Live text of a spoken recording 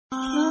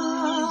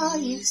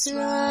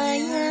Israel,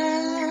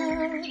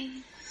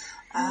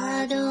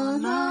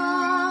 Adonai,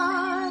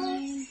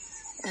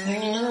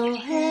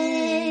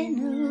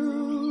 Eloheinu,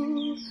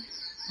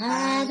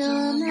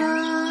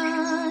 Adonai,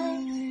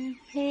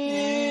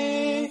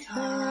 Echad,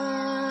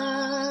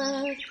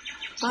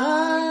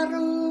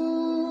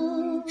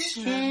 Baruch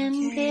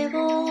Shem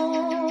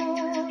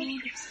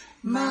Kevod,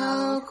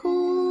 Malkuto,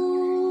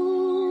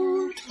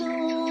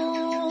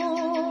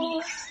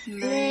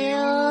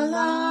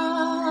 Leolam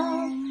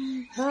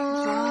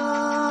Va'ed.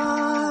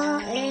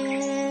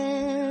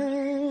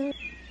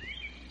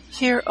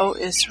 Hear, O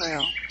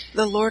Israel,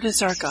 the Lord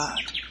is our God,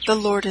 the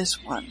Lord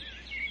is one.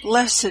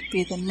 Blessed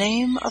be the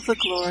name of the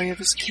glory of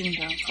his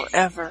kingdom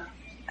forever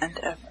and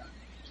ever.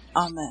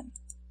 Amen.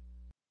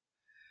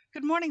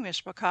 Good morning,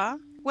 Mishpachah.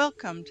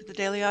 Welcome to the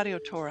Daily Audio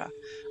Torah.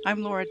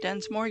 I'm Laura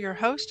Densmore, your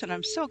host, and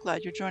I'm so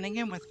glad you're joining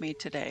in with me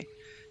today.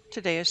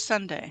 Today is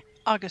Sunday,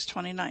 August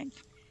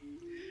 29th.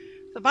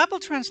 The Bible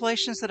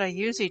translations that I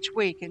use each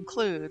week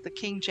include the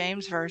King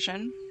James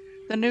Version,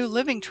 the New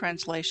Living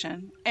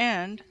Translation,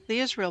 and the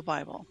Israel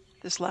Bible.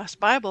 This last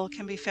Bible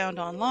can be found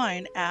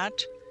online at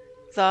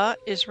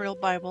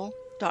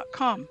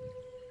theisraelbible.com.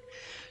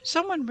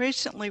 Someone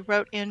recently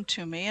wrote in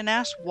to me and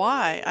asked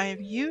why I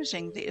am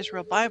using the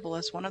Israel Bible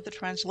as one of the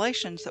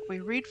translations that we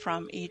read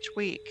from each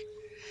week.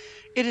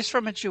 It is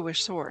from a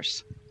Jewish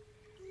source.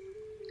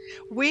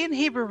 We in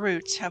Hebrew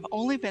Roots have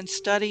only been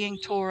studying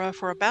Torah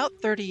for about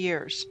 30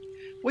 years.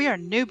 We are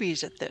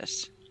newbies at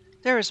this.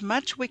 There is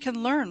much we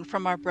can learn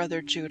from our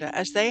brother Judah,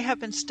 as they have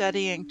been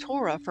studying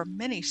Torah for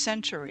many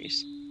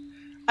centuries.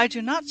 I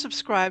do not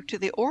subscribe to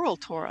the oral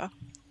Torah,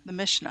 the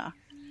Mishnah,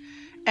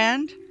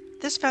 and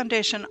this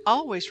foundation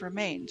always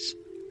remains.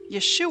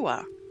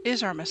 Yeshua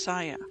is our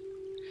Messiah.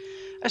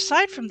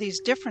 Aside from these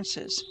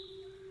differences,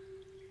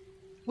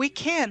 we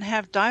can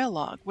have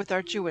dialogue with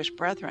our Jewish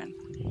brethren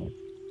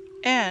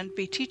and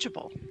be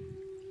teachable.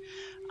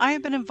 I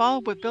have been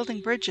involved with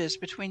building bridges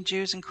between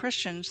Jews and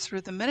Christians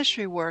through the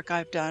ministry work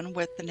I've done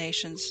with the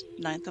nation's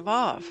 9th of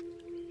Av.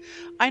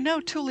 I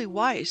know Tuli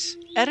Weiss,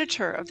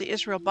 editor of the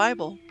Israel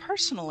Bible,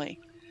 personally.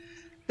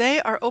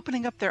 They are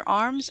opening up their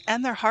arms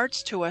and their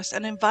hearts to us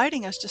and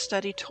inviting us to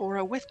study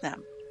Torah with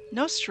them.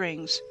 No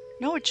strings,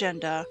 no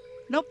agenda,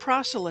 no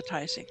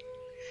proselytizing.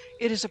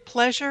 It is a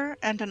pleasure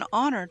and an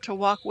honor to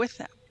walk with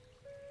them.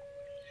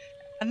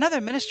 Another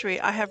ministry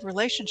I have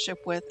relationship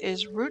with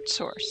is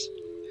RootSource.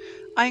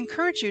 I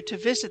encourage you to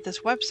visit this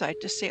website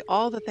to see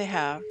all that they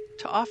have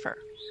to offer.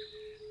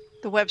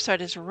 The website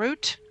is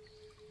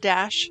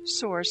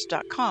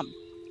root-source.com.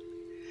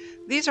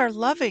 These are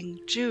loving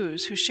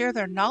Jews who share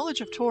their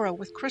knowledge of Torah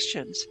with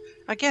Christians.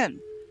 Again,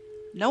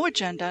 no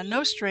agenda,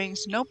 no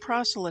strings, no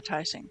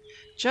proselytizing,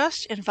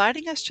 just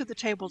inviting us to the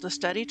table to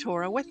study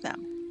Torah with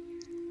them.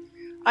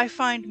 I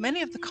find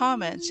many of the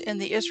comments in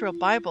the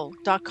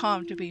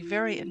IsraelBible.com to be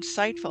very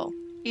insightful,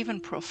 even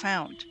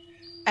profound,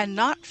 and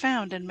not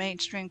found in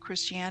mainstream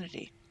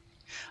Christianity.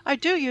 I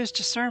do use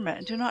discernment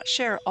and do not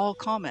share all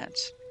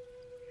comments.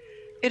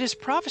 It is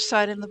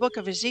prophesied in the book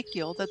of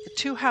Ezekiel that the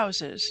two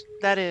houses,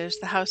 that is,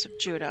 the house of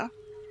Judah,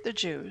 the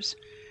Jews,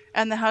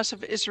 and the house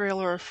of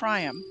Israel or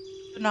Ephraim,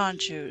 the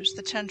non-Jews,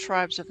 the 10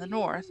 tribes of the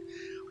north,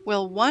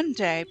 will one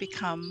day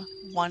become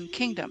one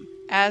kingdom,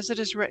 as it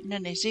is written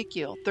in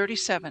Ezekiel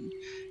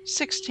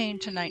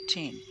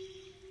 37:16-19.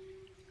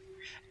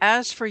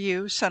 As for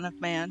you, son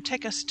of man,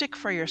 take a stick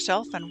for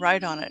yourself and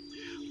write on it,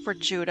 for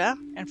Judah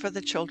and for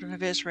the children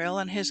of Israel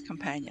and his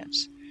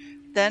companions.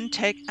 Then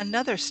take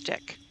another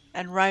stick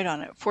and write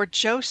on it, for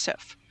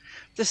Joseph,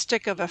 the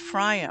stick of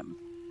Ephraim,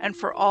 and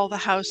for all the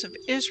house of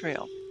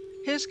Israel,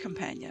 his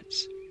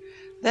companions.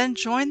 Then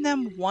join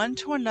them one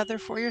to another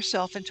for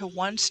yourself into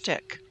one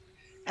stick,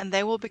 and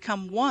they will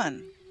become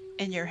one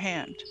in your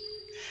hand.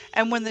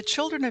 And when the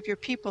children of your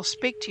people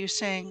speak to you,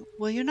 saying,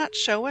 "Will you not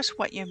show us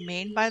what you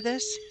mean by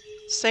this?"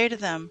 say to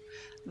them,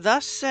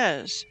 "Thus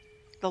says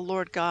the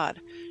Lord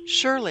God,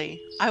 surely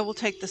I will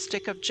take the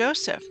stick of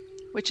Joseph,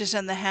 which is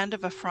in the hand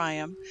of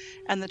Ephraim,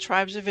 and the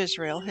tribes of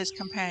Israel, his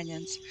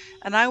companions,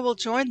 and I will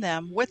join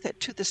them with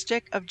it to the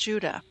stick of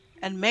Judah,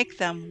 and make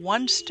them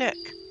one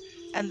stick,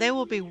 and they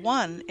will be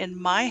one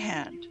in my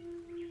hand."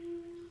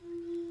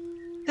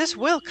 This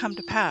will come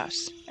to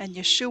pass, and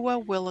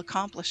Yeshua will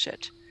accomplish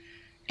it.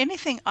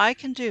 Anything I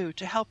can do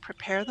to help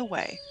prepare the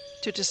way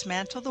to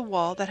dismantle the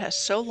wall that has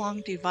so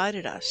long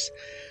divided us,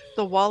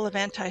 the wall of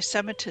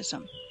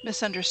anti-Semitism,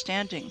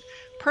 misunderstanding,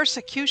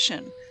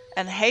 persecution,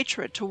 and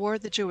hatred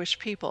toward the Jewish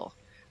people,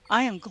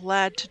 I am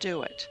glad to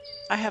do it.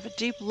 I have a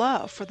deep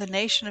love for the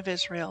nation of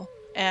Israel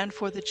and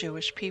for the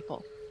Jewish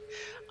people.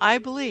 I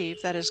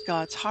believe that is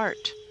God's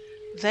heart.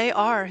 They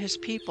are his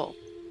people.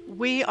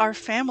 We are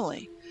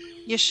family.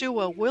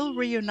 Yeshua will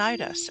reunite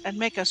us and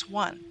make us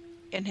one,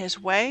 in his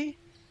way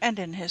and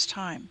in his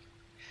time.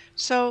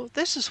 So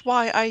this is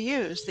why I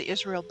use the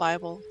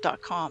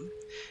IsraelBible.com.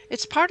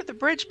 It's part of the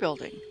bridge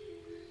building.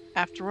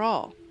 After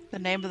all, the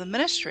name of the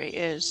ministry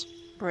is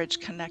Bridge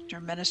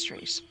Connector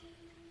Ministries.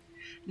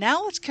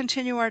 Now let's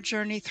continue our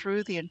journey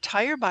through the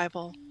entire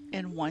Bible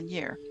in 1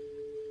 year.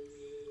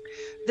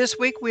 This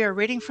week we are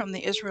reading from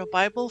the Israel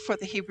Bible for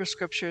the Hebrew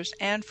Scriptures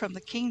and from the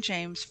King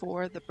James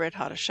for the Brit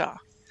Hadashah.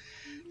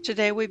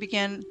 Today we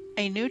begin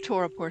a new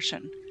Torah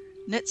portion,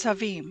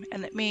 Nitzavim,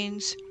 and it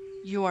means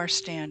you are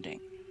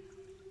standing.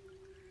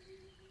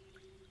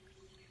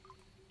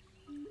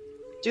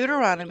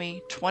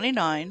 Deuteronomy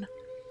 29,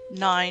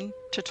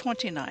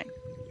 9-29.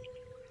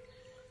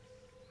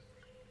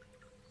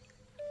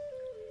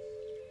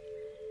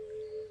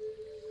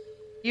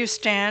 You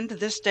stand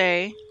this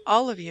day,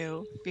 all of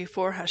you,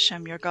 before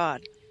Hashem your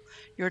God,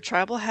 your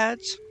tribal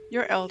heads,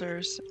 your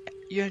elders,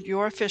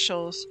 your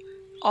officials,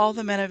 all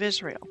the men of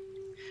Israel,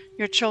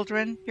 your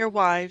children, your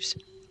wives,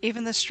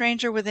 even the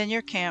stranger within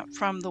your camp,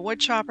 from the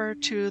woodchopper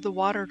to the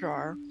water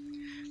drawer,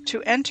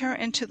 to enter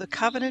into the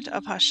covenant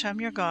of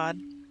Hashem your God,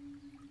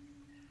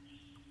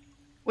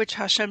 which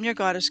Hashem your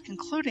God is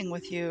concluding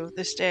with you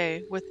this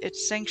day with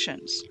its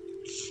sanctions,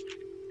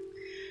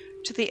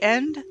 to the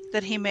end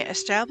that he may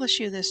establish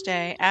you this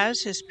day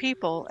as his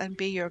people and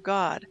be your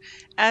God,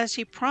 as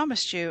he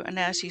promised you and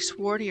as he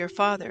swore to your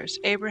fathers,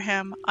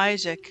 Abraham,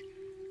 Isaac,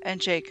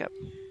 and Jacob.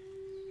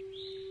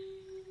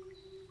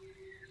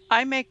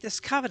 I make this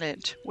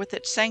covenant with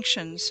its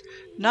sanctions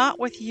not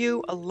with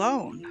you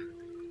alone,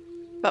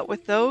 but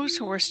with those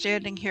who are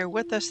standing here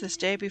with us this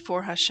day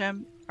before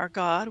Hashem our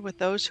God, with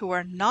those who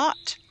are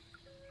not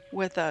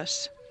with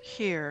us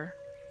here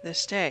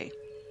this day.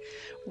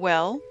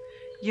 Well,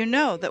 you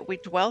know that we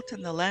dwelt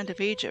in the land of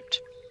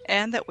Egypt,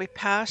 and that we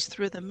passed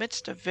through the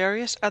midst of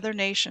various other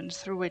nations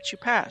through which you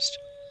passed.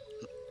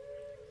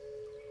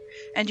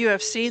 And you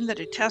have seen the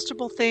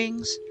detestable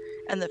things,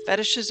 and the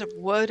fetishes of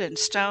wood and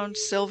stone,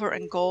 silver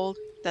and gold,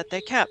 that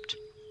they kept.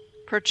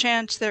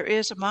 Perchance there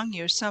is among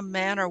you some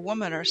man or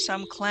woman or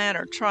some clan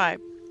or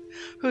tribe,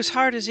 whose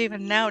heart is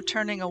even now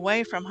turning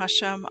away from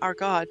Hashem our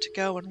God to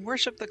go and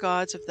worship the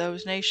gods of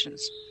those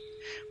nations.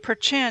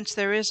 Perchance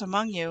there is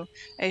among you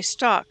a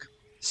stalk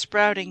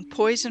sprouting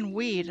poison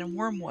weed and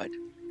wormwood.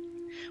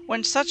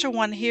 When such a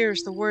one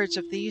hears the words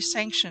of these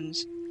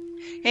sanctions,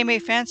 he may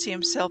fancy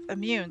himself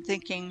immune,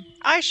 thinking,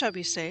 I shall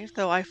be safe,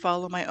 though I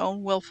follow my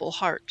own willful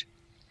heart,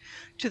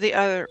 to the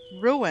utter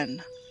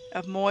ruin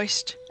of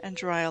moist and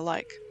dry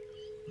alike.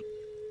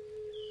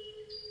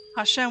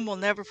 Hashem will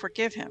never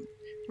forgive him.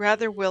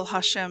 Rather will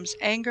Hashem's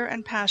anger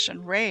and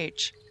passion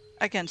rage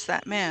against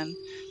that man,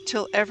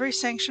 till every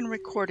sanction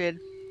recorded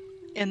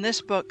in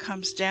this book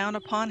comes down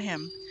upon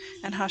him,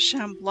 and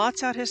Hashem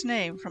blots out his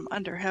name from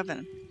under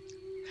heaven.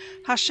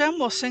 Hashem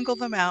will single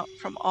them out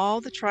from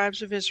all the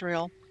tribes of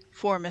Israel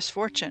for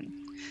misfortune,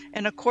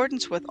 in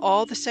accordance with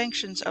all the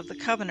sanctions of the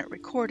covenant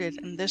recorded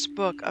in this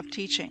book of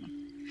teaching.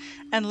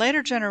 And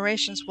later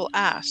generations will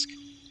ask,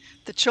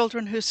 the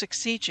children who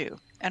succeed you,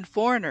 and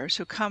foreigners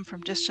who come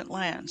from distant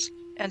lands,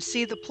 and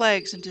see the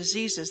plagues and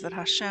diseases that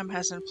Hashem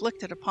has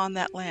inflicted upon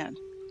that land,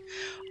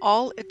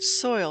 all its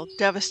soil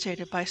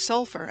devastated by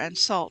sulfur and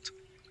salt,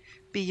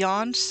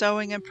 beyond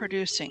sowing and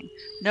producing,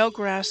 no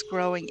grass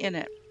growing in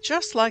it,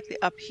 just like the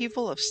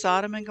upheaval of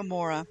Sodom and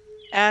Gomorrah,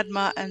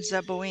 Admah and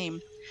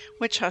Zeboim,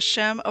 which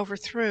Hashem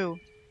overthrew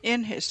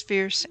in his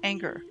fierce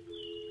anger.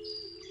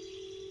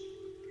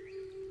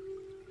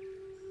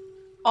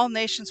 All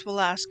nations will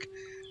ask,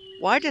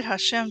 why did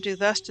Hashem do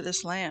thus to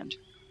this land?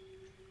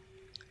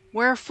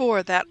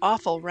 Wherefore that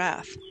awful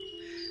wrath?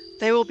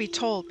 They will be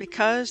told,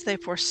 because they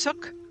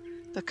forsook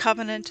the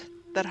covenant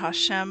that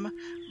Hashem,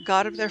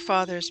 God of their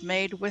fathers,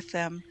 made with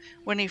them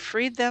when he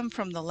freed them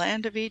from the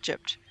land of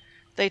Egypt.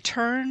 They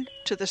turned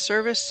to the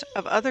service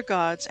of other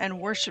gods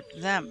and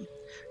worshipped them,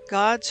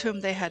 gods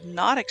whom they had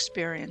not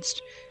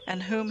experienced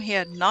and whom he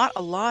had not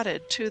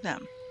allotted to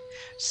them.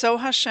 So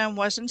Hashem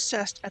was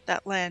incensed at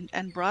that land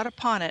and brought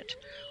upon it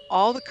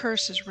all the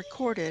curses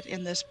recorded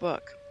in this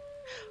book.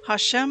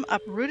 Hashem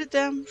uprooted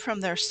them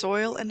from their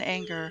soil in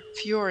anger,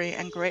 fury,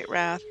 and great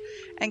wrath,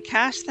 and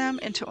cast them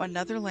into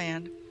another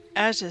land,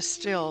 as is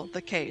still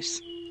the case.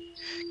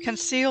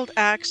 Concealed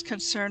acts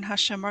concern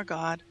Hashem our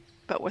God,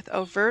 but with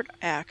overt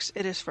acts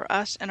it is for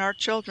us and our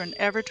children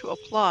ever to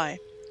apply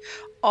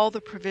all the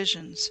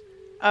provisions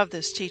of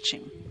this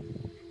teaching.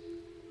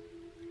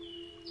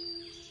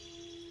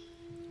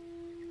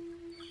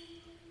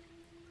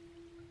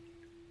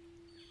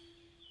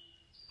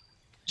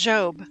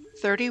 Job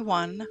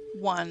 31,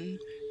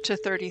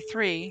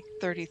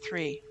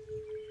 1-33.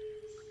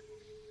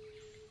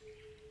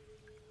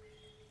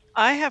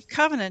 I have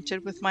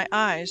covenanted with my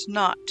eyes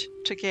not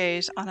to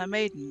gaze on a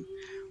maiden.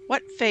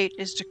 What fate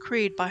is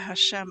decreed by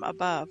Hashem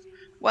above?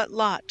 What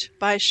lot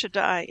by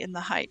Shaddai in the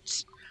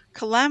heights?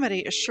 Calamity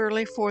is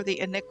surely for the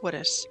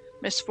iniquitous,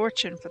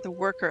 misfortune for the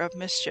worker of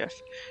mischief.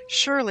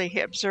 Surely he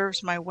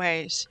observes my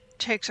ways,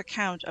 takes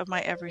account of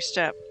my every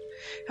step.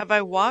 Have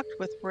I walked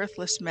with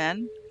worthless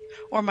men,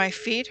 or my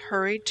feet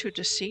hurried to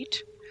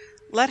deceit?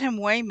 Let him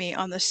weigh me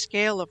on the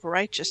scale of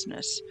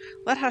righteousness.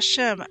 Let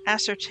Hashem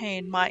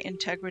ascertain my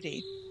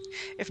integrity.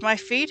 If my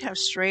feet have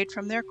strayed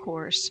from their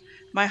course,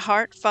 my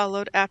heart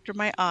followed after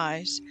my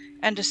eyes,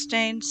 and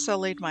disdain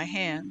sullied my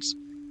hands,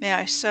 may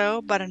I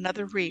sow but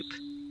another reap.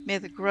 May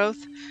the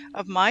growth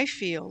of my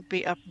field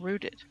be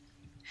uprooted.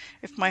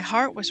 If my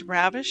heart was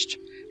ravished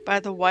by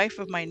the wife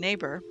of my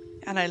neighbor,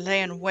 and I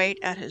lay in wait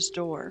at his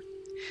door,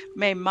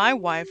 may my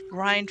wife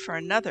grind for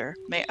another,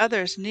 may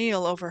others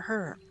kneel over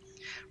her,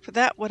 for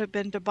that would have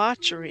been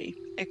debauchery,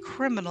 a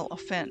criminal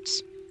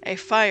offense, a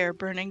fire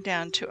burning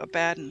down to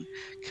Abaddon,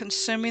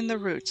 consuming the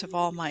roots of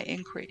all my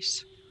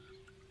increase.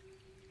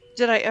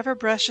 Did I ever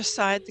brush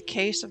aside the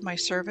case of my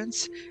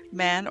servants,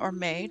 man or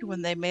maid,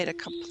 when they made a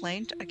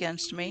complaint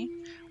against me?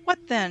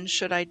 What then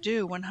should I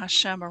do when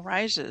Hashem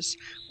arises,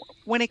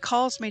 when he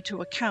calls me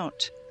to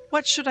account?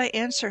 What should I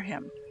answer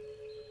him?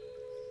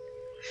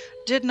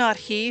 Did not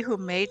he who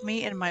made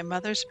me in my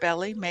mother's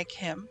belly make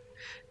him?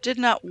 Did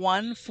not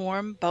one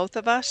form both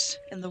of us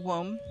in the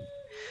womb?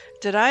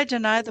 Did I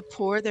deny the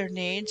poor their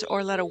needs,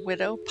 or let a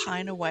widow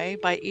pine away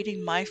by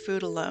eating my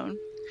food alone,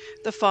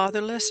 the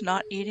fatherless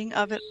not eating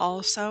of it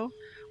also?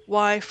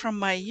 Why, from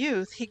my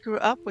youth he grew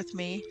up with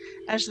me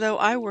as though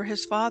I were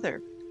his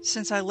father.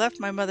 Since I left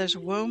my mother's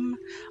womb,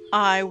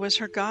 I was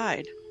her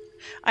guide.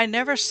 I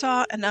never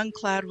saw an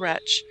unclad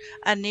wretch,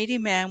 a needy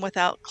man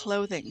without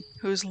clothing,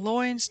 whose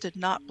loins did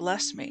not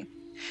bless me.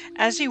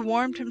 As he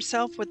warmed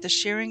himself with the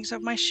shearings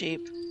of my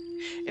sheep,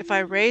 if I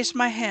raised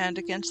my hand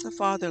against the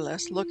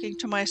fatherless, looking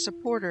to my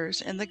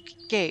supporters in the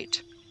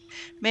gate,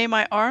 may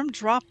my arm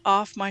drop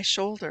off my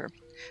shoulder,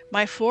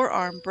 my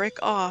forearm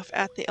break off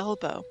at the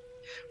elbow.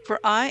 For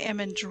I am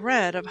in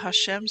dread of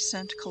Hashem's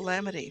sent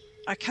calamity.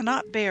 I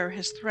cannot bear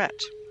his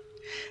threat.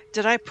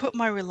 Did I put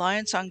my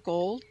reliance on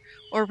gold,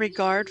 or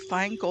regard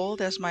fine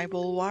gold as my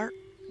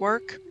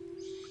bulwark?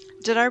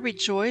 Did I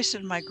rejoice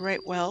in my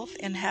great wealth,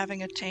 in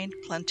having attained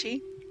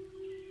plenty?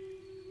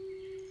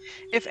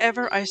 If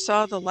ever I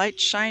saw the light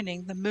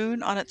shining, the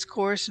moon on its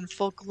course in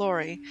full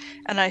glory,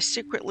 and I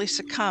secretly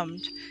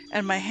succumbed,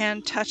 and my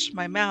hand touched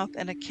my mouth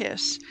in a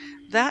kiss,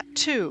 that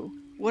too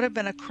would have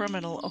been a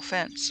criminal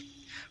offense,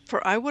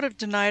 for I would have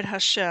denied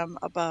Hashem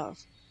above.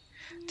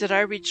 Did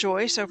I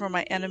rejoice over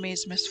my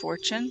enemy's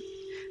misfortune?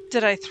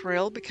 Did I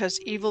thrill because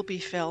evil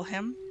befell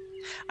him?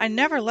 I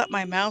never let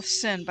my mouth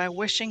sin by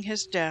wishing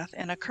his death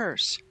in a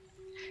curse.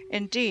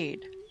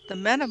 Indeed, the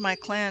men of my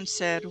clan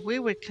said we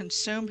would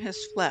consume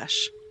his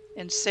flesh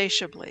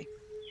insatiably.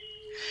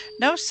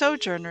 No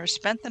sojourner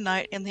spent the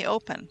night in the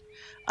open.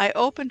 I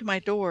opened my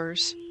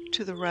doors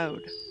to the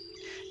road.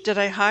 Did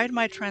I hide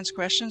my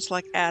transgressions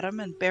like Adam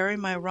and bury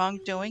my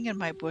wrongdoing in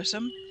my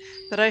bosom,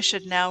 that I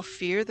should now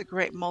fear the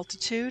great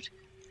multitude,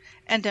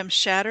 and am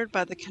shattered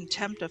by the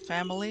contempt of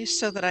families,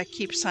 so that I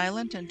keep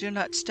silent and do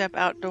not step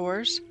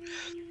outdoors?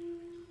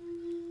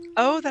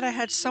 Oh, that I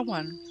had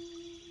someone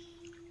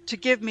to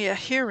give me a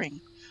hearing!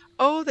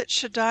 Oh, that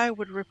Shaddai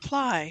would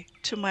reply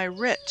to my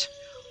writ,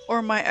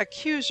 or my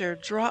accuser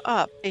draw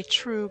up a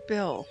true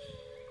bill.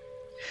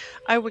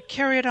 I would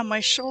carry it on my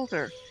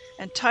shoulder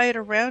and tie it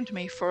around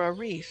me for a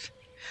wreath.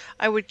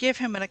 I would give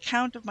him an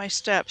account of my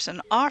steps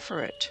and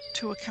offer it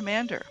to a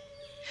commander.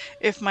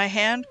 If my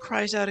hand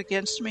cries out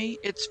against me,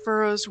 its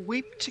furrows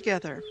weep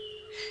together.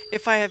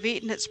 If I have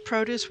eaten its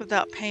produce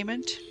without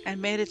payment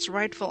and made its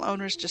rightful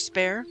owners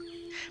despair,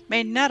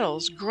 may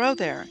nettles grow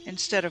there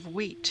instead of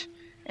wheat,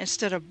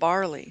 instead of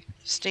barley,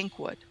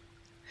 stinkwood.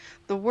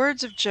 The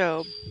words of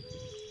Job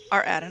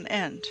are at an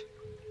end.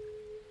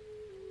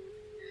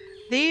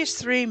 These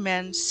three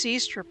men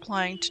ceased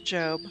replying to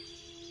Job,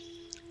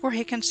 for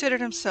he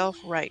considered himself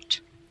right.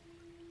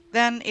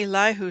 Then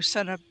Elihu,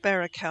 son of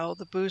Barachel,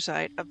 the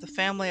Buzite of the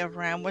family of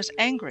Ram, was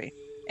angry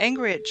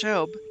at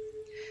Job,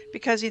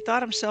 because he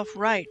thought himself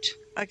right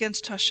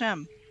against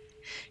Hashem.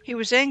 He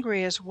was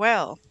angry as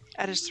well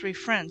at his three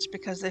friends,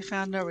 because they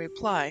found no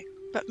reply,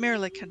 but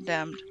merely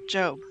condemned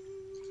Job.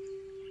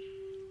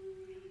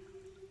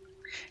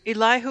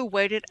 Elihu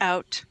waited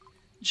out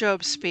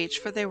Job's speech,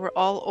 for they were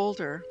all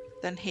older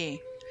than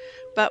he.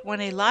 But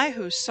when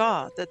Elihu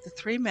saw that the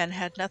three men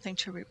had nothing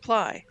to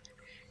reply,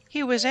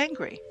 he was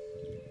angry.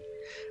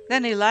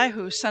 Then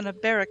Elihu, son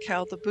of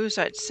Barachel the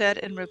Buzite, said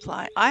in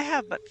reply, I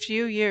have but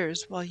few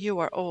years, while you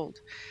are old.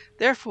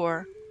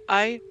 Therefore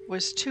I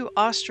was too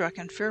awestruck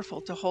and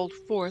fearful to hold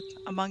forth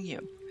among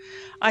you.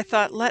 I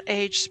thought, let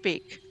age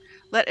speak,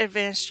 let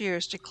advanced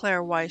years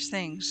declare wise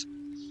things.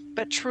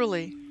 But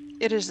truly,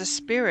 it is the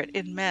spirit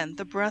in men,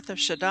 the breath of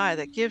Shaddai,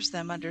 that gives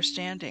them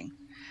understanding.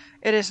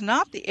 It is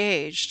not the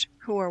aged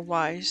who are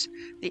wise,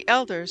 the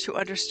elders who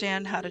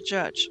understand how to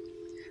judge.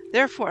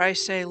 Therefore I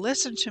say,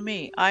 listen to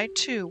me, I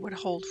too would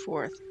hold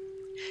forth.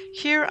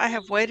 Here I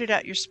have waited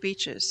out your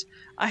speeches,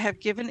 I have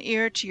given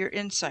ear to your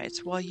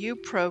insights, while you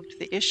probed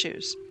the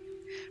issues.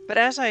 But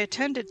as I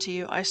attended to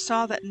you, I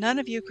saw that none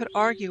of you could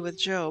argue with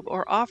Job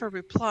or offer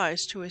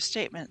replies to his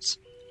statements.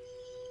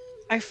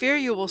 I fear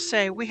you will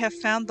say, we have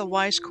found the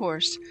wise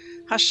course.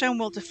 Hashem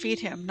will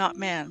defeat him, not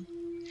man.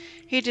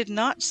 He did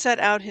not set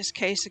out his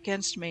case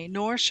against me,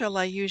 nor shall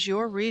I use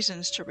your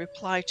reasons to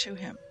reply to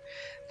him.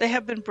 They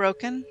have been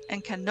broken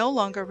and can no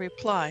longer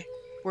reply.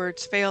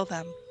 Words fail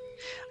them.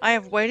 I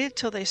have waited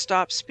till they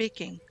stopped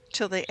speaking,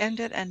 till they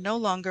ended and no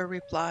longer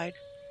replied.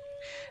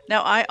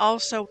 Now I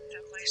also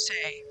would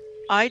say,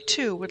 I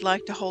too would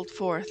like to hold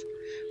forth,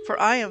 for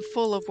I am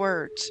full of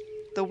words.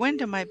 The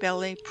wind in my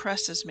belly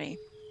presses me.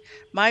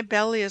 My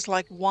belly is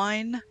like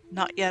wine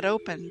not yet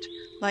opened,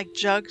 like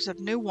jugs of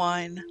new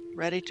wine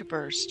ready to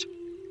burst.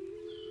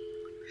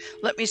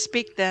 Let me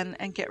speak then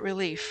and get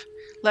relief.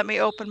 Let me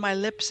open my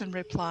lips and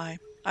reply.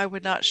 I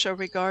would not show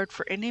regard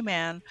for any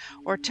man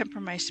or temper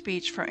my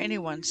speech for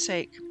anyone's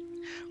sake.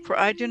 For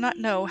I do not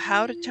know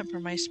how to temper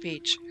my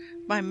speech.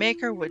 My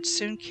Maker would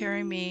soon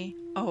carry me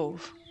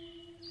over.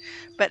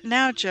 But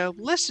now, Job,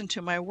 listen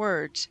to my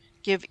words.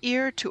 Give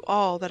ear to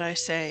all that I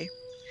say.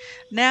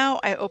 Now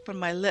I open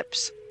my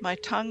lips. My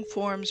tongue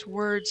forms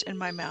words in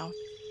my mouth.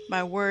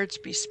 My words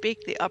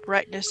bespeak the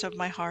uprightness of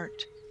my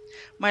heart.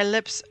 My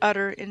lips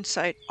utter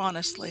insight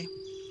honestly.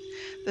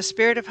 The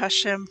Spirit of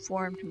Hashem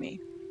formed me.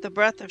 The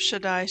breath of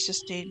Shaddai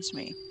sustains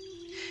me.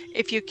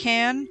 If you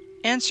can,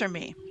 answer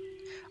me.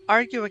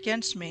 Argue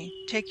against me.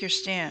 Take your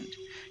stand.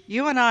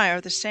 You and I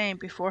are the same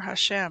before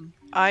Hashem.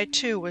 I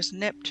too was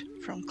nipped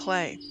from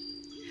clay.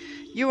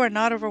 You are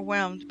not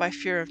overwhelmed by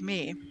fear of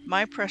me.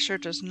 My pressure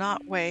does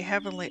not weigh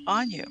heavily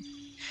on you.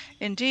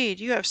 Indeed,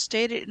 you have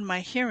stated in my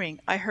hearing,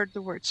 I heard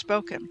the word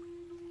spoken.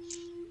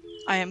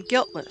 I am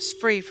guiltless,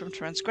 free from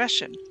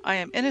transgression. I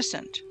am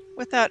innocent,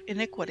 without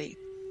iniquity.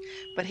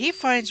 But he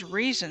finds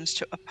reasons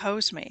to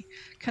oppose me.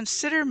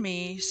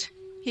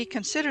 He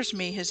considers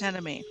me his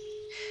enemy.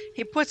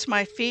 He puts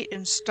my feet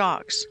in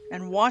stocks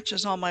and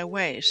watches all my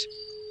ways.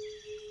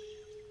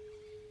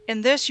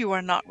 In this you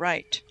are not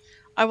right.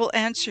 I will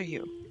answer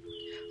you.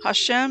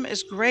 Hashem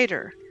is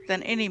greater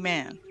than any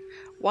man.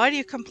 Why do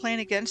you complain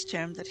against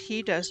him that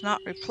he does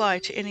not reply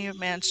to any of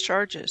man's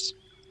charges?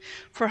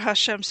 For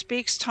Hashem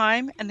speaks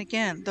time and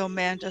again, though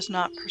man does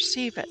not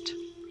perceive it.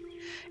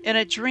 In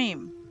a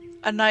dream,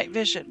 a night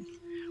vision,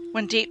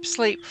 when deep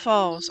sleep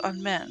falls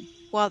on men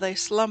while they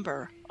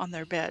slumber on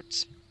their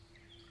beds.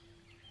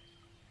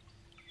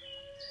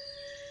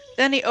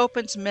 Then he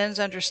opens men's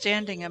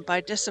understanding, and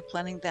by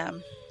disciplining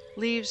them,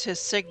 leaves his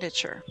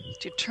signature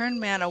to turn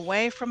man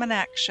away from an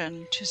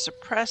action to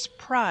suppress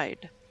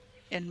pride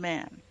in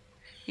man.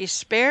 He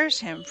spares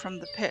him from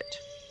the pit,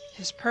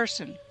 his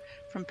person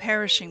from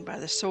perishing by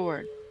the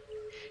sword.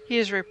 He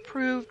is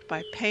reproved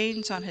by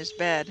pains on his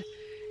bed,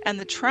 and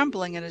the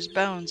trembling in his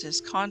bones is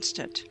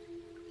constant.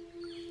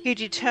 He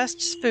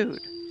detests food.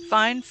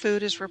 Fine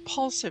food is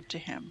repulsive to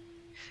him.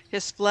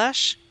 His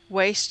flesh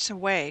wastes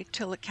away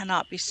till it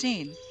cannot be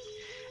seen,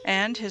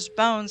 and his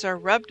bones are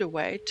rubbed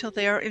away till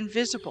they are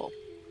invisible.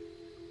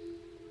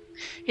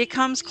 He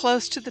comes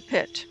close to the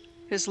pit.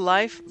 His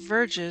life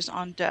verges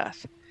on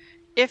death.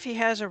 If he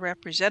has a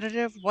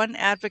representative, one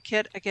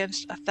advocate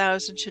against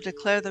 1,000 to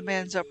declare the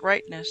man's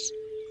uprightness,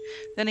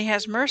 then he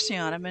has mercy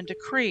on him and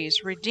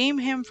decrees, redeem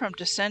him from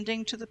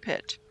descending to the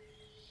pit.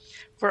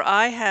 For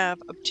I have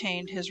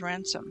obtained his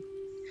ransom.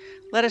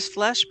 Let his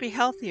flesh be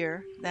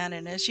healthier than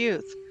in his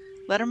youth.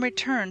 Let him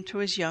return to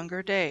his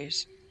younger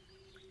days.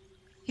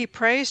 He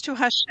prays to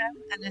Hashem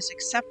and is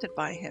accepted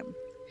by him.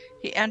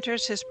 He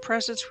enters his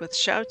presence with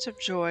shouts of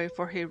joy,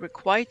 for he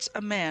requites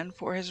a man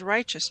for his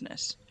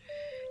righteousness.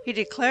 He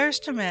declares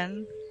to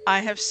men, I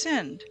have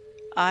sinned,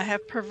 I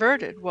have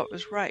perverted what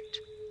was right,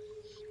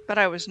 but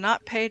I was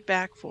not paid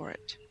back for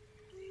it.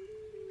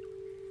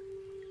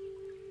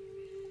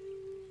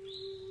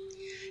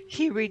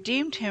 He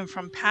redeemed him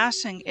from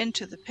passing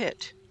into the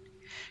pit.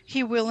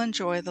 He will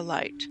enjoy the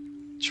light.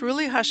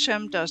 Truly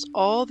Hashem does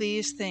all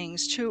these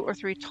things 2 or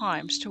 3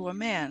 times to a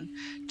man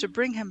to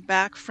bring him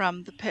back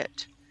from the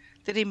pit,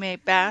 that he may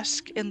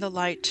bask in the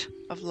light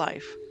of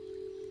life.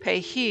 Pay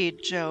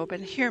heed, Job,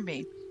 and hear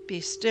me. Be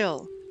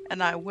still,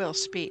 and I will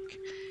speak.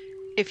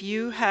 If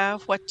you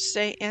have what to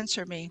say,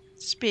 answer me.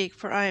 Speak,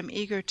 for I am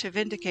eager to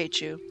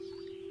vindicate you.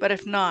 But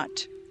if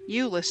not,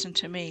 you listen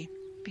to me.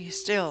 Be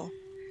still,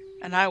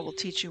 and I will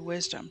teach you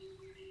wisdom.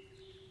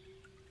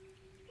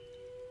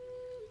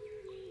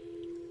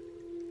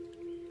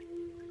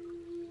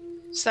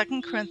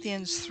 Second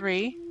Corinthians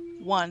 3,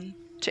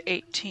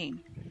 1-18.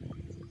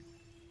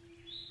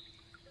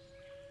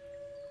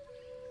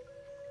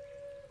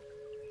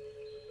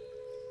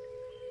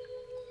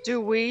 Do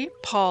we,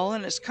 Paul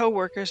and his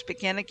co-workers,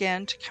 begin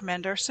again to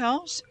commend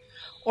ourselves?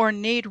 Or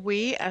need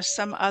we, as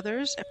some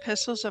others,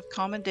 epistles of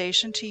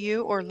commendation to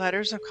you, or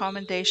letters of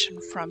commendation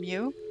from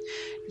you?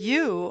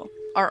 You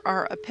are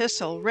our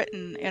epistle,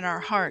 written in our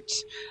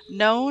hearts,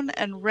 known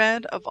and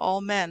read of all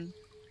men.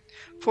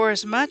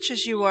 Forasmuch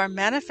as you are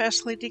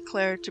manifestly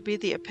declared to be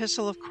the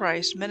epistle of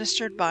Christ,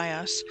 ministered by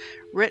us,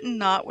 written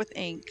not with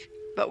ink,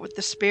 but with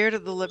the Spirit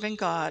of the living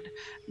God,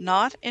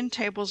 not in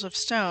tables of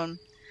stone,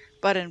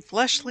 but in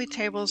fleshly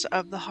tables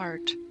of the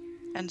heart.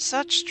 And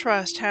such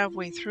trust have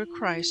we through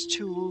Christ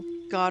to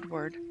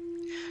Godward.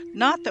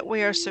 Not that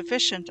we are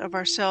sufficient of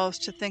ourselves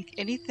to think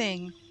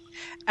anything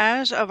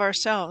as of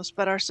ourselves,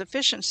 but our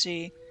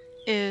sufficiency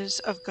is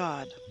of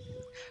God,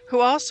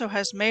 who also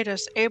has made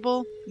us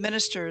able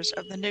ministers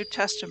of the New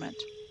Testament,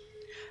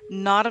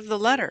 not of the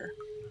letter,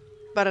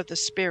 but of the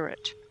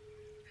Spirit.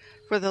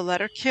 For the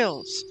letter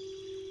kills,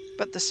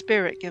 but the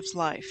Spirit gives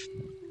life.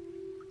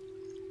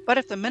 But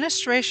if the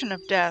ministration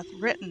of death,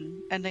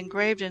 written and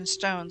engraved in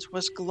stones,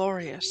 was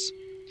glorious,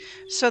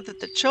 so that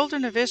the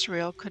children of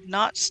Israel could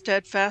not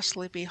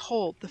steadfastly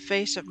behold the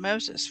face of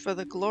Moses for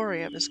the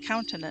glory of his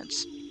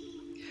countenance,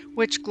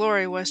 which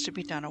glory was to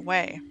be done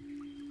away.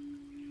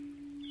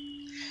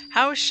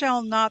 How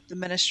shall not the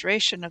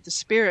ministration of the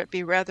Spirit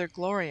be rather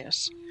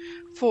glorious?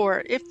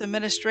 For if the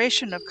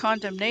ministration of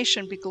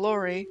condemnation be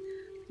glory,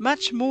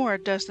 much more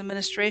does the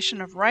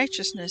ministration of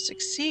righteousness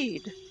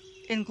exceed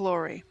in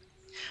glory.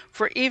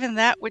 For even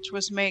that which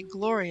was made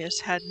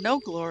glorious had no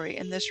glory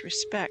in this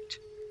respect,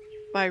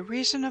 by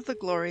reason of the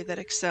glory that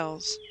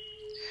excels.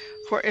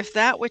 For if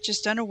that which is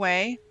done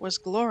away was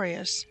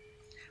glorious,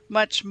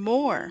 much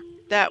more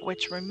that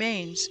which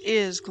remains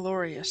is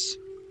glorious.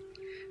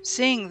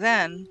 Seeing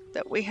then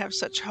that we have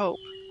such hope,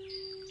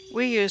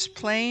 we use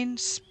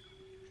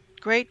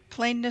great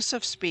plainness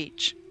of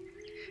speech,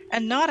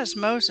 and not as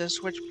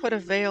Moses, which put a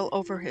veil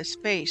over his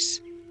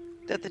face,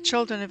 that the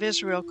children of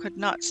Israel could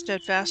not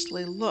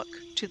steadfastly look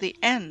to the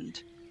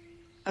end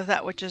of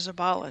that which is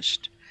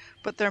abolished,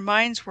 but their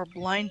minds were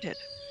blinded.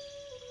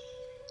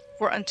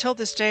 For until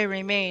this day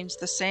remains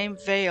the same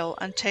veil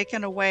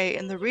untaken away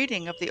in the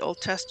reading of the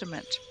Old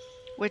Testament,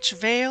 which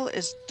veil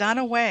is done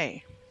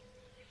away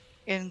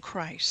in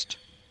Christ.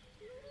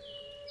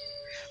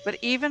 But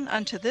even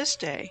unto this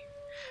day,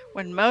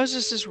 when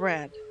Moses is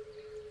read,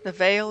 the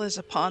veil is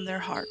upon their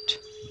heart.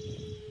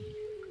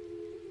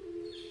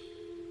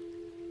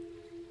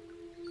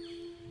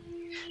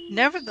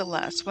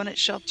 Nevertheless, when it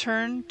shall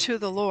turn to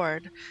the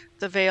Lord,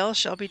 the veil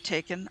shall be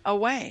taken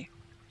away.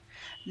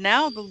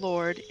 Now the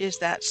Lord is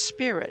that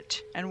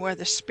Spirit, and where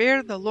the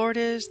Spirit of the Lord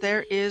is,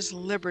 there is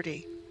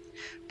liberty.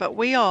 But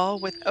we all,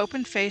 with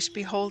open face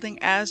beholding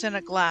as in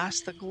a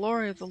glass the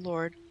glory of the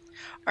Lord,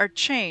 are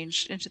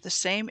changed into the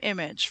same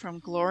image from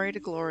glory to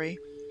glory,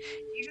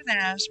 even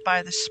as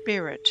by the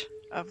Spirit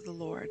of the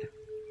Lord.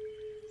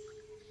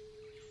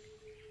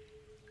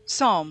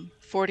 Psalm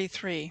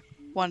 43,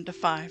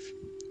 1-5.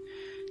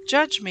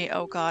 Judge me,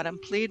 O God,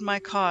 and plead my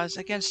cause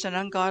against an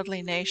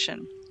ungodly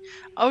nation.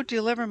 O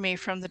deliver me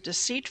from the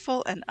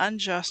deceitful and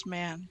unjust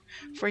man,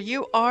 for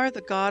you are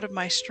the God of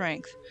my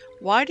strength.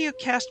 Why do you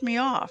cast me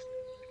off?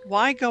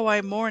 Why go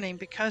I mourning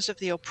because of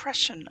the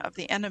oppression of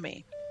the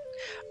enemy?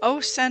 O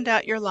send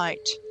out your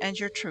light and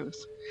your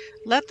truth.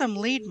 Let them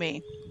lead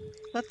me.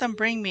 Let them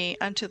bring me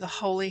unto the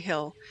holy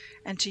hill,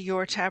 and to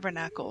your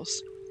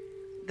tabernacles.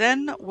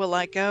 Then will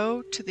I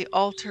go to the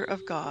altar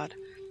of God,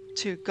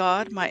 to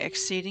God my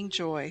exceeding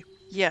joy.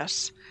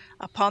 Yes,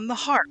 upon the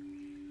harp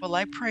will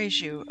I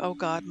praise you, O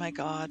God my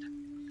God.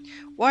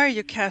 Why are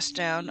you cast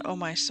down, O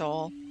my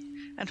soul?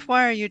 And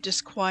why are you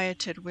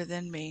disquieted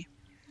within me?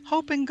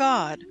 Hope in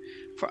God,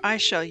 for I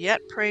shall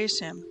yet praise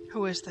him,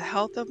 who is the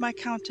health of my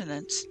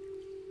countenance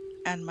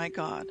and my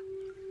God.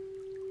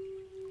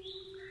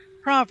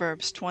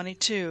 Proverbs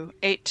 22,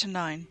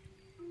 8-9.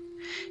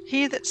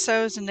 He that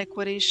sows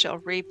iniquity shall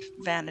reap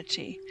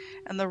vanity,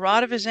 and the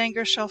rod of his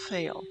anger shall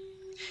fail.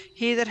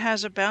 He that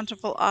has a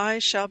bountiful eye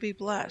shall be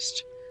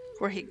blessed,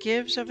 for he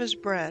gives of his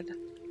bread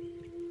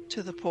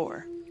to the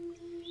poor.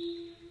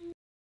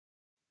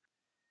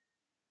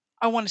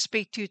 I want to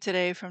speak to you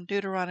today from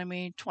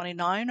Deuteronomy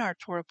 29, our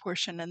Torah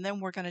portion, and then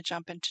we're going to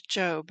jump into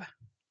Job.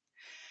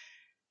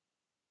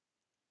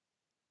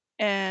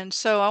 And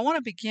so I want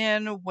to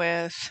begin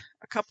with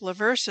a couple of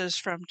verses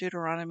from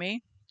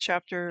Deuteronomy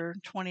chapter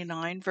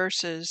 29,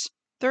 verses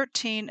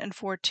 13 and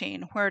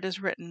 14, where it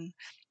is written,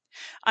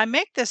 I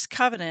make this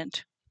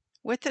covenant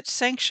with its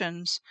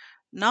sanctions,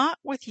 not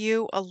with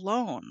you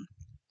alone,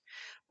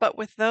 but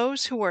with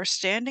those who are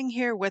standing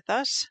here with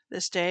us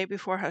this day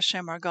before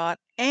Hashem our God,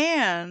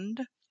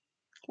 and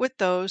with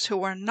those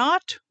who are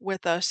not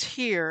with us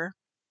here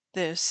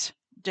this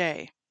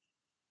day.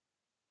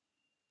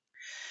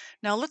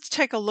 Now let's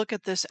take a look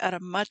at this at a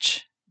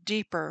much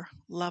deeper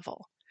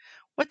level.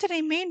 What did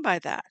he mean by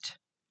that?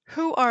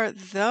 Who are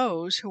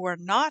those who are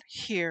not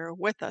here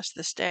with us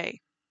this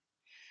day?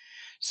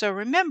 So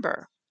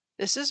remember,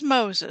 this is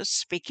Moses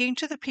speaking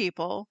to the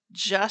people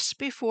just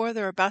before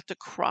they're about to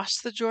cross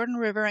the Jordan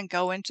River and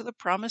go into the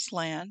Promised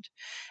Land.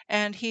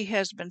 And he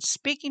has been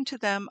speaking to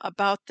them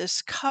about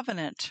this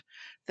covenant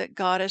that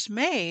God has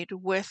made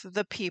with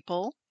the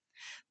people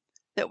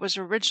that was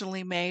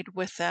originally made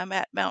with them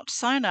at Mount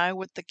Sinai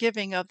with the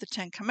giving of the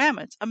Ten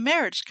Commandments, a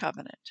marriage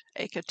covenant,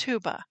 a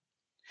ketubah.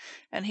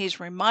 And he's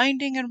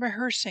reminding and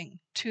rehearsing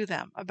to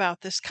them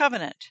about this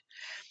covenant.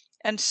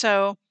 And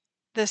so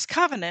this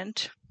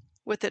covenant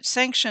with its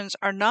sanctions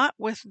are not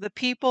with the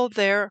people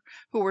there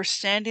who were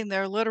standing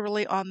there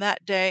literally on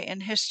that day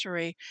in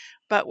history,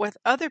 but with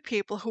other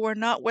people who are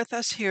not with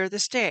us here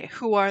this day.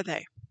 Who are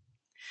they?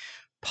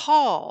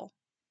 Paul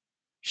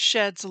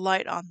sheds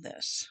light on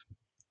this.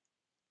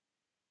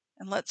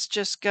 And let's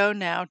just go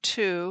now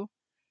to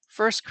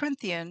 1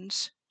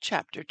 Corinthians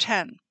chapter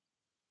 10.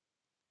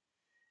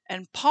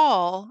 And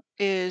Paul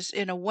is,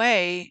 in a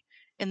way,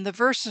 in the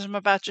verses I'm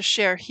about to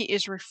share, he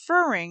is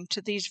referring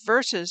to these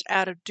verses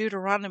out of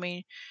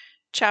Deuteronomy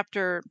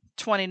chapter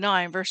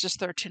 29, verses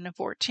 13 and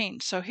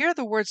 14. So here are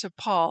the words of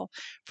Paul,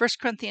 1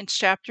 Corinthians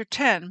chapter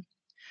 10,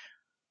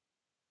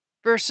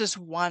 verses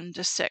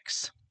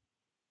 1-6.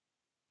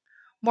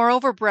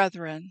 Moreover,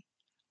 brethren,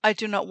 I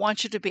do not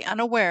want you to be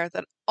unaware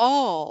that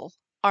all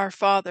our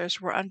fathers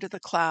were under the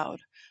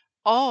cloud,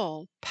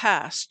 all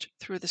passed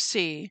through the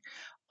sea,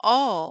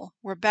 all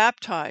were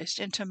baptized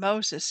into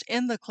Moses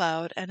in the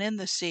cloud and in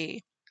the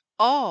sea,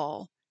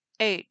 all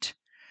ate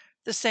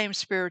the same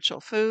spiritual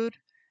food,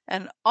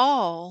 and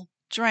all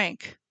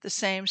drank the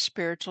same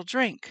spiritual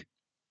drink.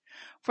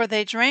 For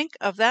they drank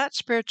of that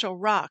spiritual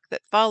rock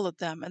that followed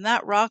them, and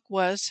that rock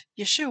was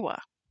Yeshua.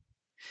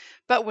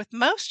 But with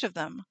most of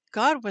them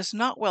God was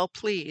not well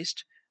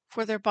pleased,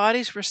 for their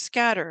bodies were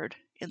scattered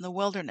in the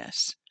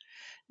wilderness.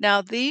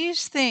 Now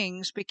these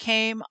things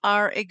became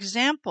our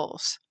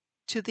examples,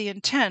 to the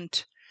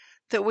intent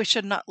that we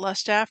should not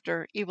lust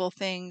after evil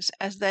things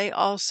as they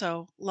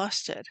also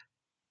lusted.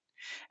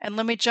 And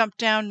let me jump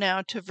down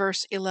now to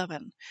verse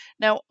 11.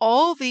 Now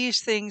all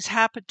these things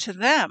happened to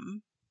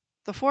them,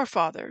 the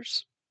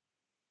forefathers,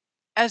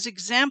 as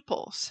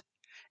examples,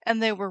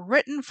 and they were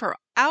written for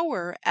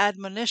our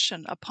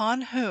admonition,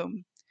 upon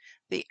whom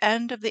the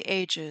end of the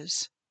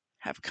ages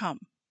have come.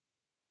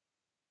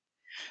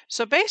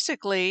 So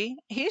basically,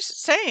 he's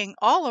saying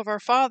all of our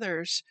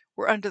fathers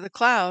were under the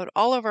cloud,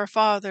 all of our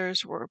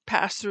fathers were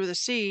passed through the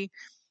sea,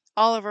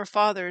 all of our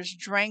fathers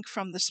drank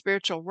from the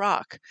spiritual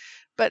rock.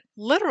 But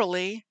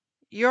literally,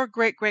 your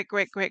great, great,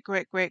 great, great,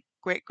 great, great,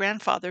 great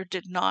grandfather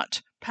did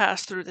not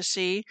pass through the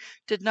sea,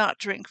 did not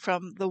drink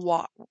from the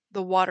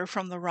water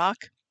from the rock.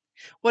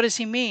 What does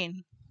he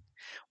mean?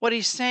 What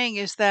he's saying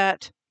is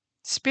that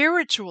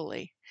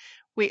spiritually,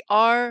 we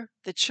are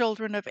the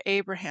children of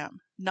Abraham,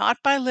 not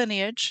by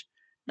lineage,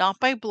 not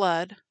by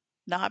blood,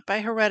 not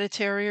by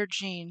hereditary or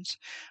genes,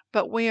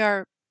 but we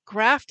are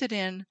grafted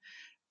in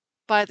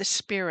by the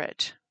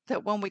Spirit.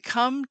 That when we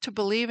come to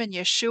believe in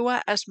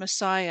Yeshua as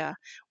Messiah,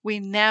 we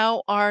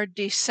now are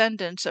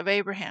descendants of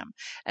Abraham.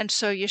 And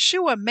so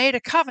Yeshua made a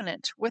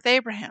covenant with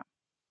Abraham.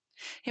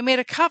 He made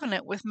a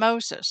covenant with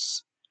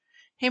Moses.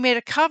 He made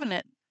a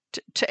covenant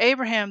to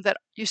Abraham that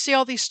you see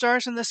all these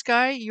stars in the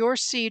sky, your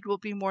seed will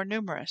be more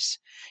numerous.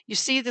 You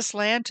see this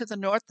land to the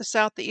north, the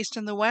south, the east,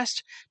 and the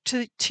west,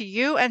 to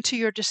you and to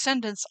your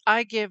descendants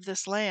I give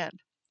this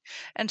land.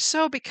 And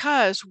so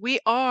because we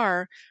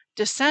are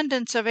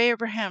descendants of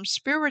Abraham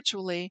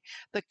spiritually,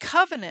 the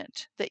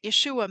covenant that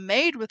Yeshua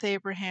made with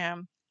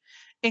Abraham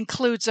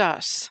includes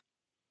us.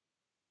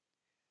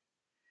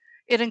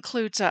 It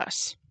includes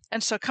us.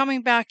 And so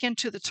coming back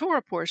into the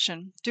Torah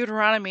portion,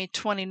 Deuteronomy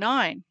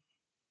 29,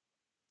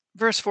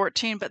 verse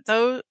 14, but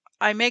though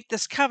I make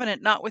this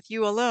covenant not with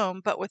you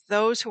alone, but with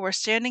those who are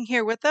standing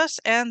here with us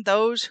and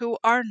those who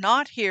are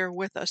not here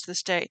with us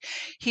this day.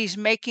 He's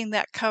making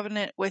that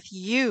covenant with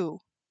you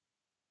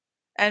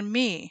and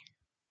me,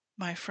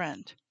 my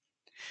friend.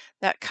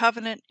 That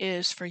covenant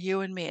is for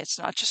you and me. It's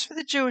not just for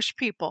the Jewish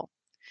people.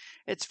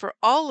 It's for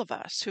all of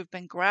us who've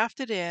been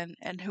grafted in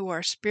and who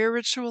are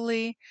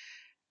spiritually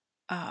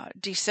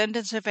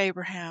descendants of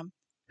Abraham,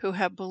 who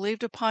have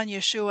believed upon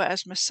Yeshua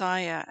as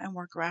Messiah and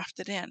were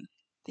grafted in.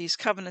 These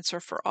covenants are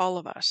for all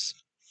of us.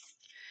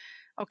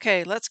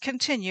 Okay, let's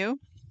continue.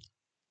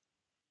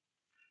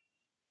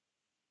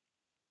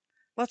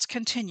 Let's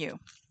continue.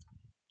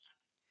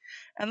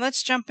 And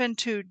let's jump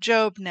into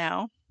Job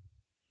now.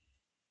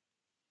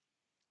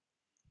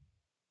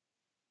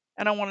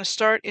 And I want to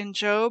start in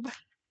Job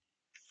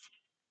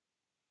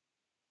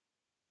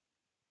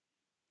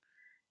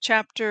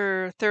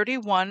chapter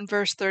 31,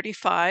 verse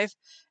 35.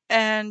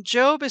 And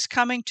Job is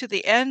coming to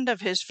the end of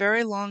his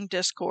very long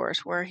discourse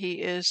where he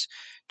is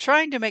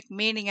trying to make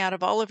meaning out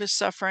of all of his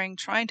suffering,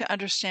 trying to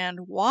understand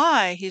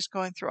why he's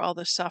going through all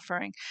this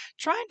suffering,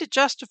 trying to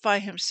justify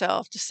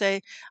himself to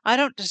say, I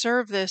don't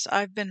deserve this.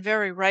 I've been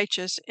very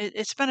righteous.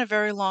 It's been a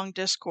very long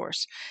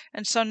discourse.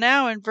 And so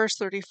now in verse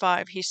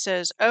 35, he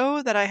says,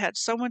 oh, that I had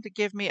someone to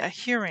give me a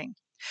hearing.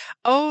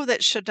 Oh,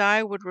 that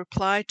Shaddai would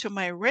reply to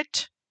my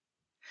writ,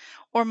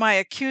 or my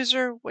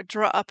accuser would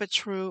draw up a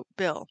true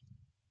bill.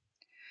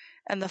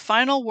 And the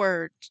final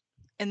word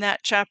in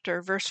that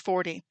chapter, verse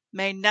 40,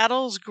 may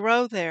nettles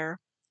grow there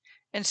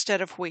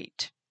instead of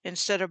wheat,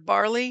 instead of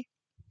barley,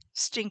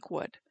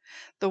 stinkwood.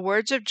 The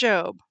words of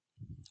Job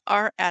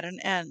are at an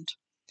end.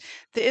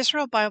 The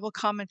Israel Bible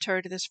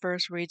commentary to this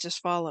verse reads as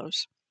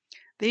follows.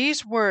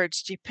 These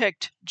words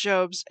depict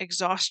Job's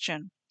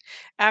exhaustion.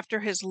 After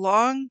his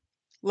long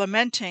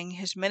lamenting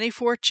his many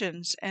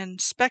fortunes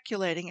and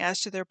speculating as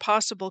to their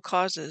possible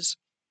causes,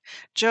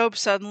 Job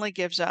suddenly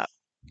gives up.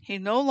 He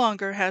no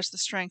longer has the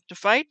strength to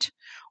fight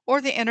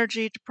or the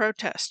energy to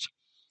protest.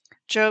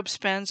 Job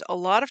spends a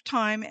lot of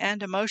time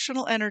and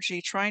emotional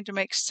energy trying to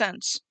make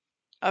sense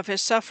of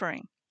his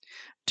suffering.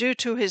 Due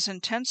to his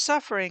intense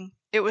suffering,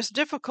 it was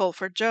difficult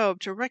for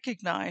Job to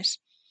recognize,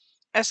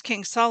 as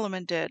King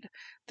Solomon did,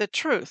 the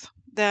truth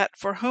that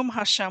for whom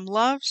Hashem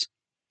loves,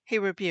 he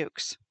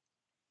rebukes.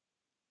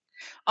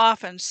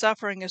 Often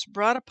suffering is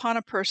brought upon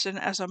a person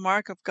as a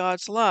mark of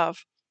God's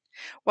love,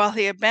 while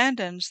he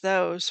abandons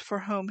those for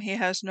whom he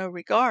has no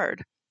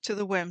regard to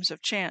the whims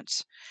of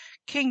chance.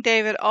 King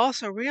David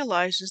also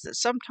realizes that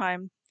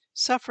sometimes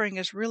suffering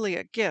is really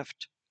a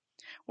gift.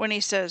 when he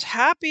says,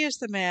 "Happy is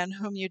the man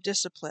whom you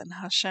discipline,"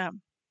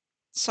 Hashem.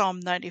 Psalm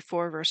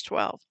 94, verse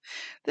 12.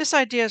 This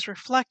idea is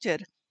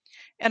reflected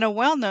in a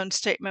well-known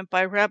statement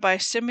by Rabbi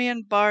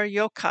Simeon Bar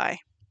Yochai.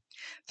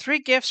 3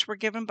 gifts were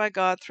given by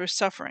God through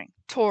suffering: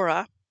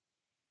 Torah,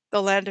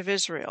 the land of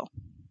Israel,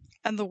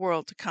 and the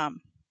world to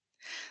come.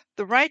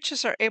 The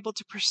righteous are able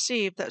to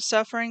perceive that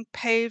suffering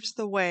paves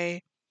the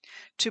way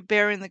to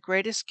bearing the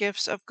greatest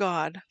gifts of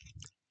God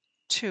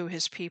to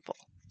his people.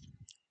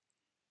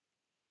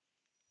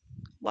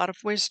 A lot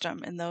of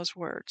wisdom in those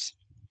words.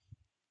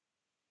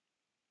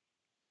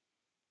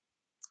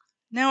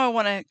 Now I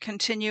want to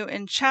continue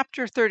in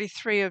chapter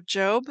 33 of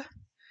Job,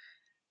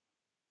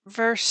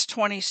 verse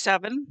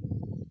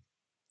 27.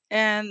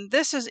 And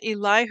this is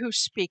Elihu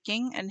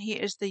speaking, and he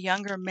is the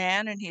younger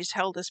man, and he's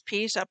held his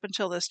peace up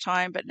until this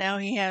time, but now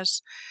he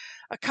has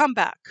a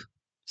comeback,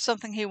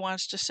 something he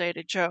wants to say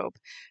to Job.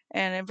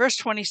 And in verse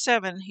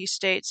 27, he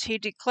states, "He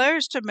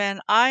declares to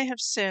men, I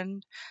have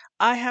sinned,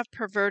 I have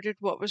perverted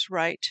what was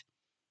right,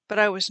 but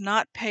I was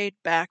not paid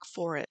back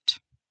for it."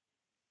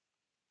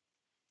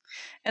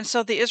 And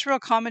so the Israel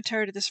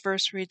commentary to this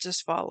verse reads as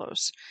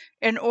follows: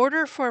 In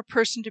order for a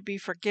person to be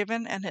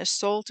forgiven and his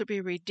soul to be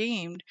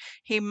redeemed,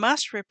 he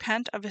must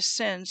repent of his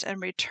sins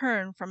and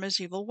return from his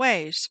evil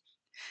ways.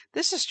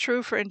 This is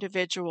true for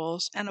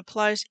individuals and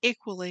applies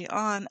equally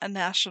on a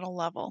national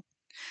level.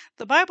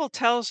 The Bible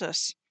tells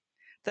us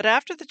that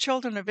after the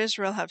children of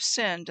Israel have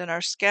sinned and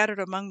are scattered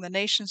among the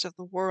nations of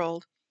the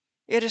world,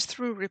 it is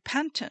through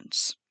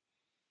repentance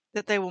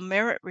that they will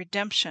merit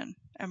redemption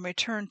and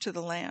return to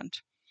the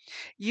land.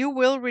 You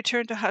will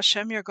return to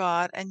Hashem your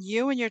God, and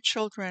you and your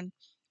children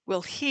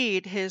will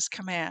heed his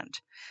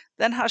command.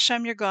 Then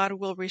Hashem your God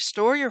will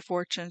restore your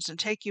fortunes and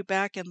take you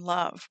back in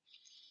love.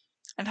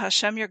 And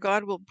Hashem your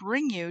God will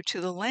bring you to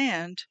the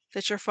land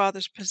that your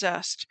fathers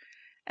possessed,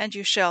 and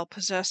you shall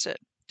possess it.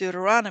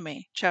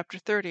 Deuteronomy chapter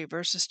 30,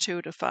 verses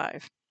 2 to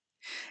 5.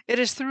 It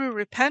is through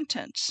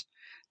repentance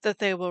that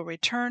they will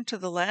return to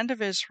the land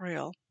of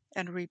Israel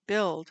and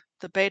rebuild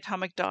the Beit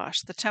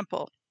HaMikdash, the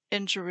temple,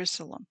 in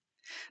Jerusalem,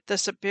 the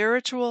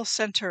spiritual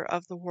center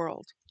of the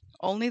world.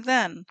 Only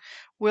then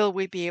will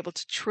we be able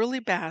to truly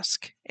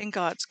bask in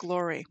God's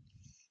glory.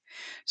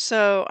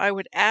 So I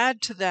would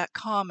add to that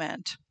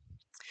comment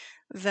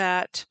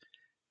that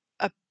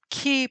a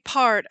key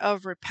part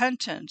of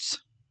repentance,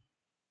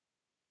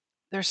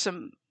 there's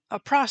a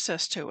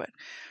process to it.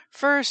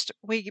 First,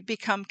 we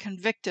become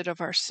convicted of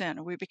our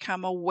sin. We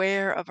become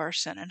aware of our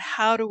sin. And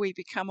how do we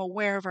become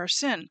aware of our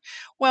sin?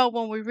 Well,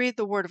 when we read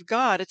the Word of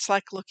God, it's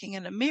like looking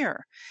in a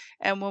mirror.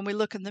 And when we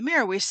look in the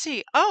mirror, we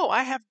see, oh,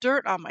 I have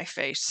dirt on my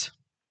face.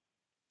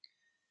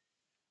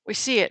 We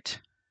see it.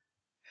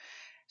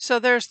 So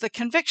there's the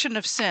conviction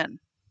of sin.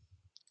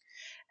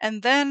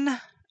 And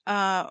then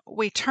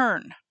we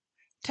turn.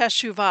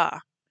 Teshuvah.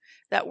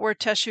 That word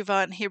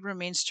teshuvah in Hebrew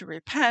means to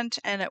repent,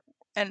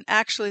 and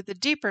actually the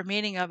deeper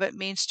meaning of it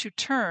means to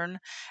turn,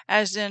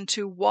 as in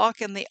to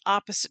walk in the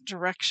opposite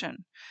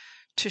direction.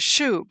 To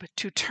shub,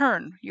 to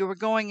turn. You were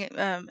going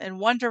in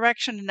one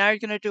direction, and now you're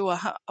going to do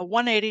a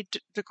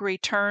 180-degree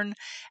turn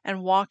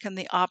and walk in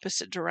the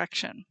opposite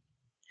direction.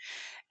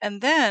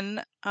 And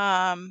then,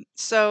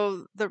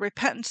 so the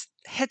repentance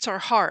hits our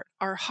heart.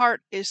 Our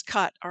heart is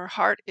cut. Our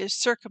heart is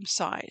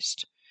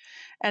circumcised.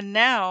 And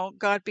now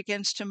God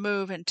begins to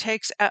move and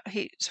takes out,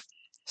 he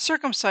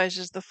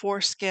circumcises the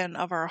foreskin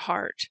of our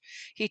heart.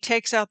 He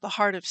takes out the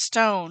heart of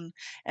stone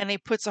and he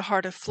puts a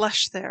heart of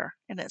flesh there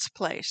in its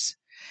place.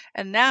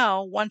 And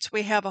now, once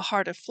we have a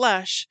heart of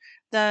flesh,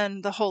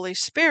 then the Holy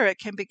Spirit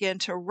can begin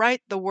to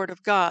write the Word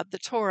of God, the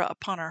Torah,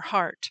 upon our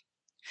heart.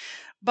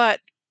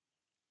 But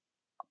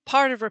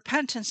part of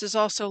repentance is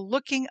also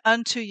looking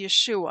unto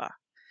Yeshua,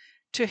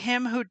 to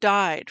him who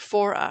died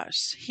for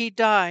us. He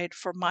died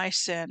for my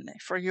sin,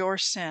 for your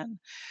sin.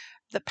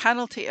 The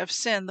penalty of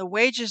sin, the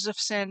wages of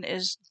sin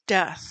is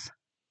death.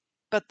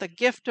 But the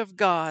gift of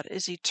God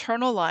is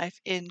eternal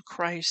life in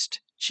Christ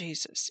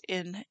Jesus,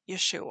 in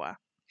Yeshua.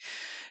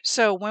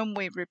 So when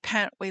we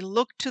repent, we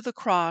look to the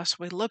cross,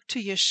 we look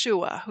to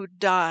Yeshua who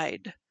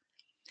died,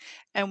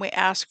 and we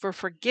ask for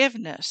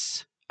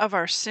forgiveness of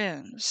our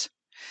sins.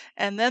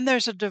 And then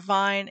there's a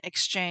divine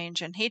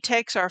exchange, and he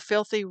takes our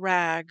filthy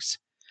rags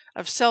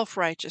of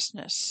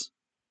self-righteousness,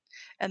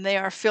 and they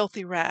are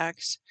filthy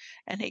rags,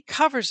 and he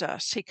covers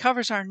us. He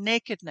covers our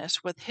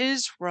nakedness with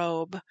his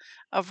robe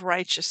of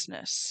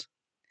righteousness.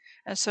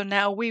 And so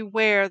now we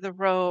wear the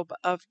robe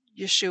of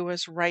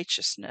Yeshua's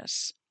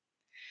righteousness.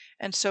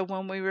 And so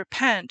when we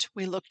repent,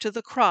 we look to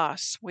the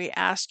cross. We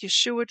ask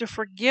Yeshua to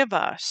forgive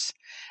us.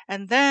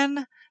 And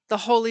then the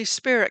Holy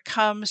Spirit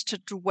comes to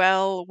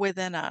dwell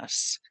within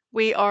us.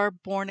 We are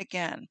born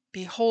again.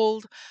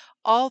 Behold,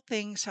 all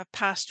things have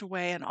passed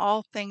away and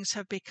all things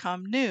have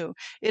become new.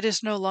 It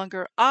is no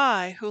longer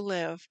I who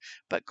live,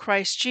 but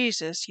Christ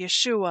Jesus,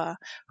 Yeshua,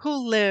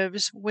 who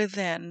lives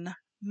within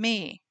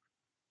me.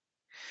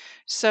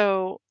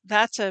 So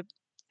that's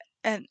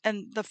and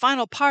the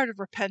final part of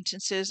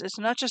repentance is it's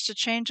not just a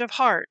change of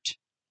heart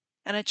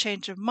and a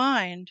change of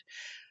mind,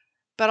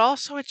 but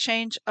also a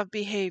change of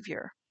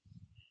behavior.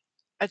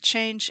 a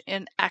change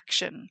in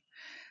action,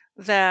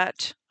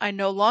 that I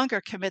no longer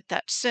commit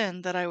that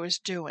sin that I was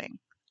doing.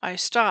 I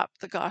stop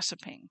the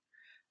gossiping.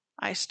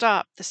 I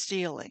stop the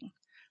stealing.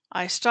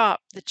 I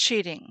stop the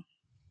cheating.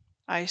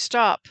 I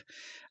stop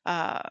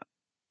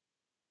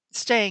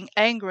staying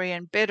angry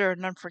and bitter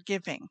and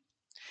unforgiving.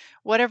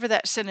 Whatever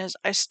that sin is,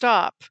 I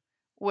stop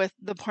with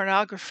the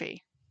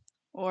pornography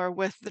or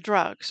with the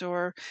drugs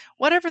or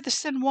whatever the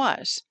sin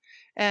was.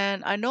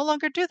 And I no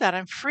longer do that.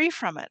 I'm free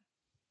from it.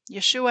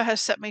 Yeshua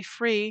has set me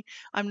free.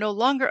 I'm no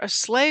longer a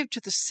slave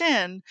to the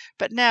sin,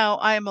 but now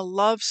I am a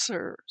love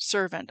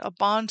servant, a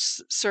bond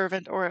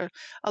servant, or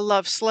a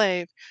love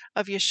slave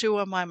of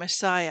Yeshua, my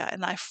Messiah.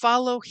 And I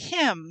follow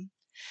him,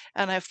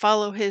 and I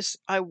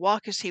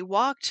walk as he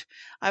walked.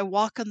 I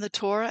walk in the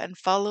Torah and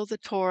follow the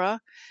Torah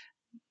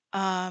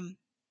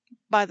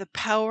by the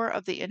power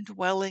of the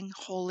indwelling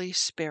Holy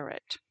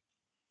Spirit.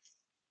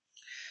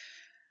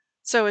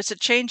 So it's a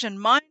change in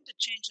mind, a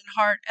change in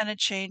heart, and a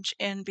change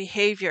in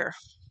behavior.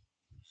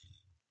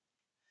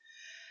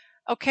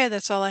 Okay,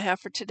 that's all I have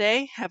for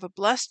today. Have a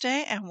blessed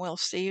day, and we'll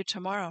see you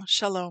tomorrow.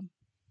 Shalom.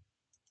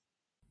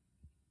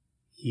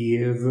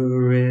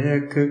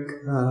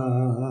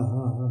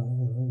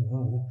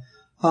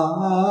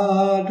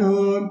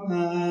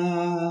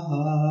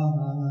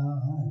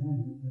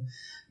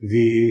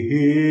 Vish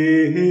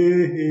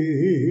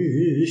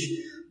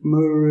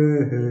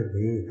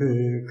Mareka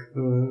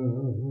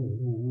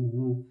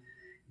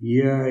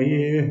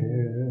Yair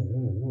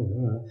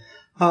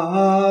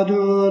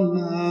Adonai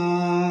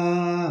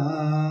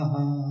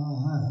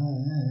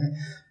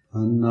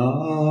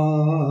Panav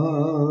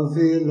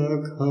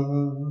Ilaka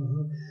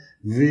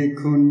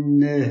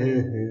Vikuneka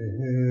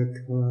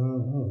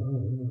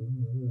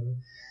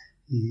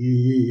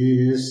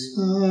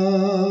Isa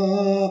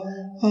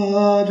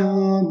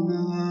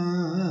Adonai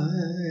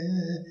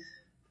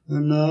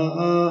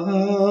Panav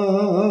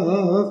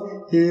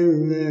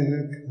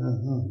Ileka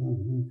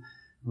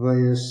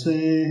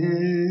Vayasem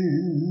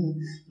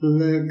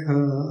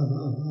Leka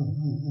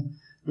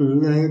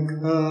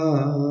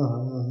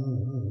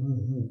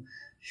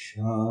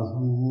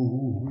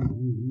Shalom.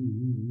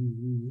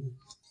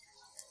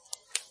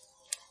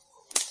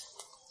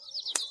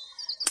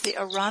 The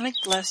Aaronic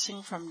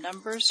blessing from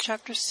Numbers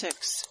chapter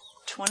 6,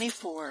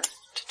 24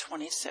 to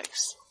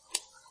 26.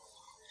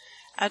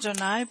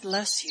 Adonai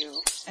bless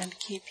you and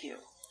keep you.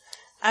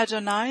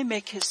 Adonai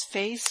make his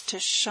face to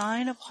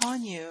shine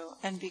upon you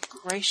and be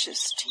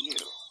gracious to you.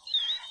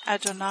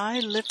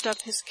 Adonai lift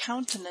up his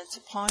countenance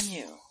upon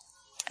you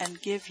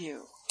and give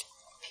you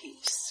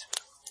peace.